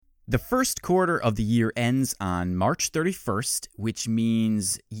The first quarter of the year ends on March 31st, which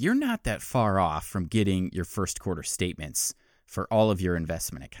means you're not that far off from getting your first quarter statements for all of your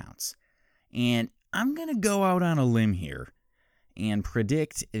investment accounts. And I'm going to go out on a limb here and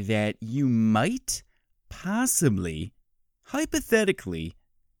predict that you might, possibly, hypothetically,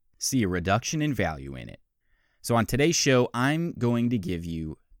 see a reduction in value in it. So on today's show, I'm going to give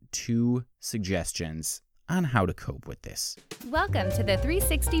you 2 suggestions on how to cope with this. Welcome to the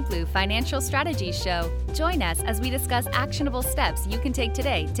 360 Blue Financial Strategies Show. Join us as we discuss actionable steps you can take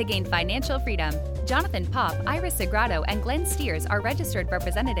today to gain financial freedom. Jonathan Popp, Iris Sagrado, and Glenn Steers are registered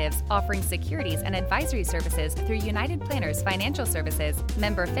representatives offering securities and advisory services through United Planners Financial Services,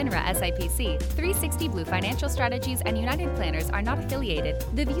 member FINRA SIPC. 360 Blue Financial Strategies and United Planners are not affiliated.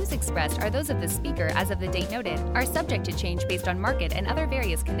 The views expressed are those of the speaker as of the date noted, are subject to change based on market and other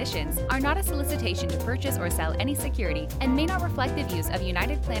various conditions, are not a solicitation to purchase or sell any security, and may not reflect the views of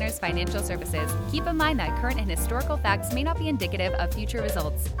United Planners Financial Services. Keep in mind that current and historical facts may not be indicative of future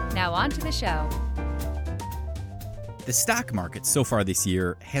results. Now on to the show. The stock market so far this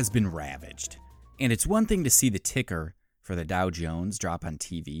year has been ravaged, and it's one thing to see the ticker for the Dow Jones drop on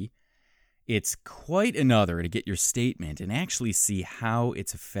TV. It's quite another to get your statement and actually see how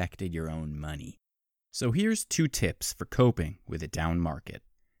it's affected your own money. So here's 2 tips for coping with a down market.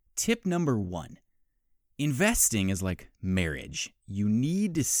 Tip number 1. Investing is like marriage. You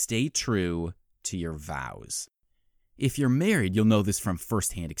need to stay true to your vows. If you're married, you'll know this from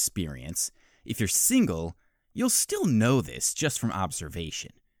firsthand experience. If you're single, you'll still know this just from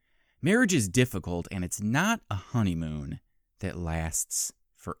observation. Marriage is difficult, and it's not a honeymoon that lasts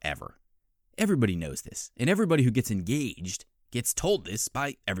forever. Everybody knows this, and everybody who gets engaged gets told this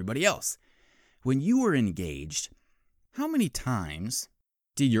by everybody else. When you were engaged, how many times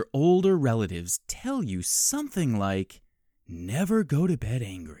did your older relatives tell you something like, never go to bed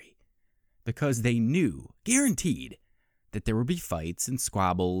angry? Because they knew, guaranteed, that there would be fights and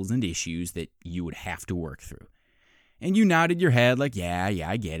squabbles and issues that you would have to work through. And you nodded your head like, yeah,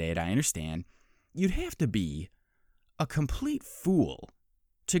 I get it, I understand. You'd have to be a complete fool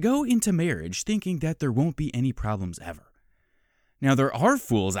to go into marriage thinking that there won't be any problems ever. Now, there are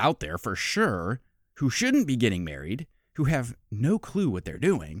fools out there for sure who shouldn't be getting married, who have no clue what they're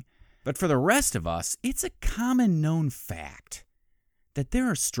doing, but for the rest of us, it's a common known fact that there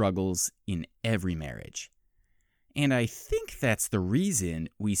are struggles in every marriage. And I think that's the reason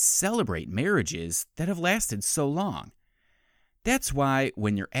we celebrate marriages that have lasted so long. That's why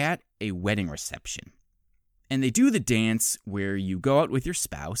when you're at a wedding reception, and they do the dance where you go out with your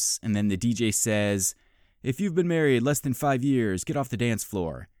spouse, and then the DJ says, if you've been married less than 5 years, get off the dance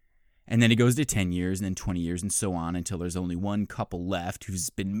floor. And then it goes to 10 years and then 20 years and so on until there's only one couple left who's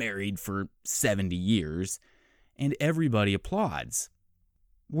been married for 70 years, and everybody applauds.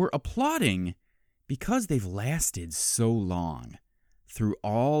 We're applauding because they've lasted so long through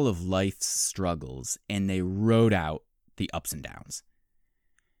all of life's struggles, and they rode out the ups and downs.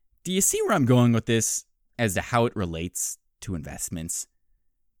 Do you see where I'm going with this as to how it relates to investments?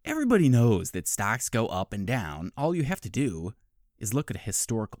 Everybody knows that stocks go up and down. All you have to do is look at a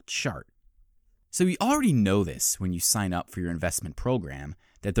historical chart. So you already know this when you sign up for your investment program,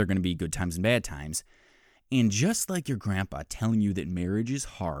 that there are going to be good times and bad times. And just like your grandpa telling you that marriage is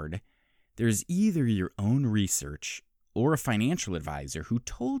hard, there's either your own research or a financial advisor who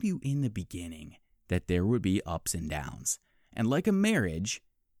told you in the beginning that there would be ups and downs. And like a marriage,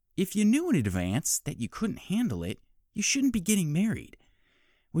 if you knew in advance that you couldn't handle it, you shouldn't be getting married.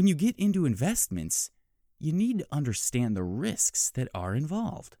 When you get into investments, you need to understand the risks that are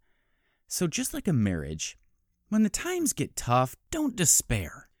involved. So just like a marriage, when the times get tough, don't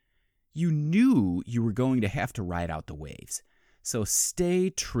despair. You knew you were going to have to ride out the waves. So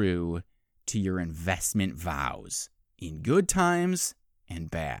stay true to your investment vows in good times and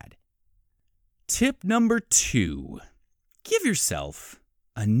bad. Tip number 2, give yourself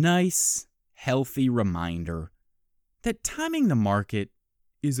a nice, healthy reminder that timing the market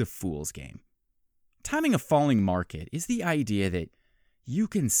is a fool's game. Timing a falling market is the idea that you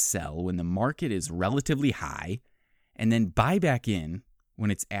can sell when the market is relatively high and then buy back in when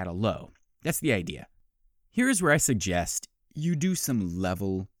it's at a low. That's the idea. Here's where I suggest you do some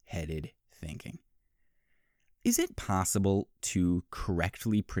level-headed thinking. Is it possible to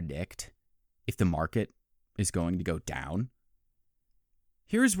correctly predict if the market is going to go down?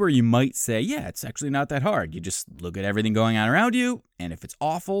 Here's where you might say, yeah, it's actually not that hard. You just look at everything going on around you, and if it's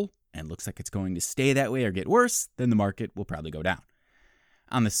awful and looks like it's going to stay that way or get worse, then the market will probably go down.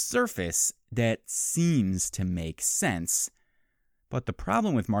 On the surface, that seems to make sense, but the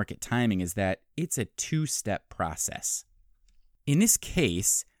problem with market timing is that it's a 2-step process. In this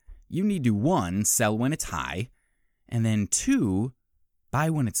case, you need to 1, sell when it's high, and then 2, buy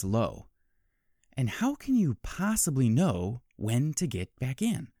when it's low. And how can you possibly know when to get back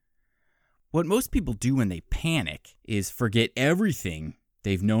in? What most people do when they panic is forget everything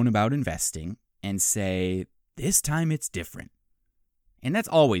they've known about investing and say, this time it's different. And that's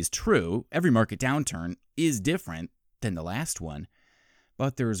always true. Every market downturn is different than the last one,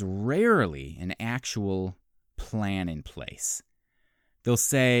 but there's rarely an actual plan in place. They'll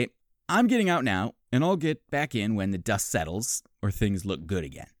say, I'm getting out now, and I'll get back in when the dust settles or things look good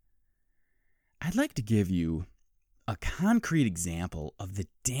again. I'd like to give you a concrete example of the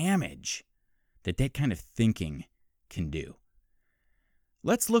damage that kind of thinking can do.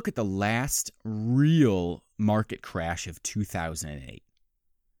 Let's look at the last real market crash of 2008.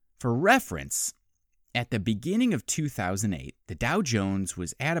 For reference, at the beginning of 2008, the Dow Jones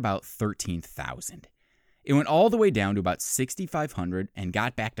was at about 13,000. It went all the way down to about 6,500 and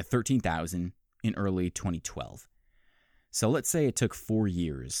got back to 13,000 in early 2012. So let's say it took 4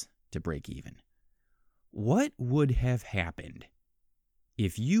 years to break even. What would have happened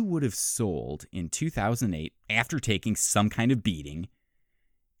if you would have sold in 2008 after taking some kind of beating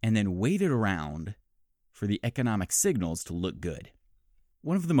and then waited around for the economic signals to look good?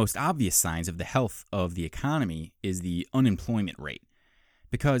 One of the most obvious signs of the health of the economy is the unemployment rate.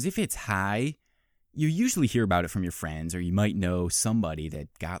 Because if it's high, you usually hear about it from your friends, or you might know somebody that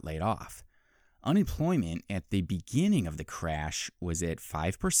got laid off. Unemployment at the beginning of the crash was at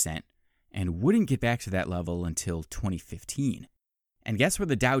 5% and wouldn't get back to that level until 2015. And guess where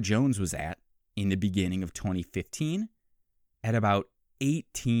the Dow Jones was at in the beginning of 2015? At about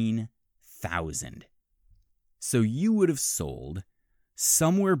 18,000. So you would have sold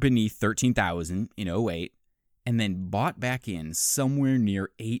somewhere beneath 13,000 in 2008 and then bought back in somewhere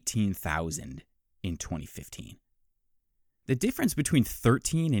near 18,000 in 2015. The difference between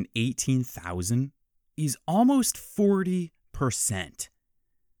 13 and 18,000 is almost 40%.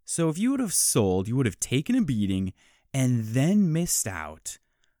 So if you would have sold, you would have taken a beating and then missed out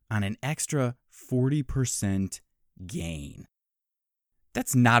on an extra 40% gain.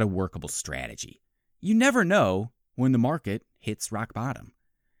 That's not a workable strategy. You never know when the market hits rock bottom.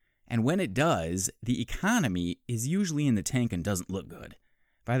 And when it does, the economy is usually in the tank and doesn't look good.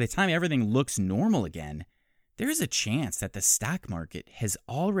 By the time everything looks normal again, there's a chance that the stock market has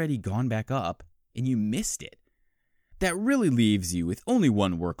already gone back up and you missed it. That really leaves you with only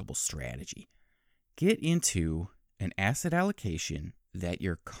one workable strategy. Get into an asset allocation that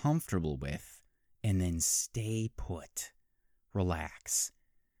you're comfortable with and then stay put. Relax.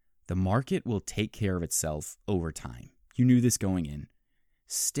 The market will take care of itself over time. You knew this going in.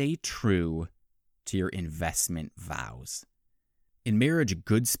 Stay true to your investment vows. In marriage, a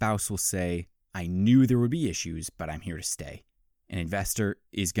good spouse will say, I knew there would be issues, but I'm here to stay. An investor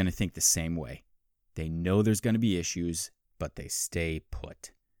is going to think the same way. They know there's going to be issues, but they stay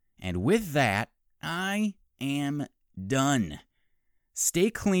put. And with that, I am done. Stay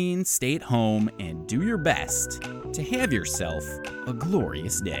clean, stay at home, and do your best to have yourself a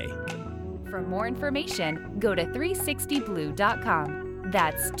glorious day. For more information, go to 360blue.com.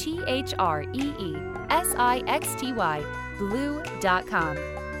 That's THREESIXTY, blue.com.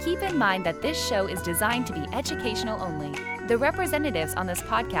 Keep in mind that this show is designed to be educational only. The representatives on this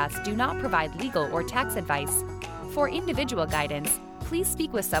podcast do not provide legal or tax advice. For individual guidance, please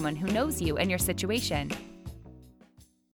speak with someone who knows you and your situation.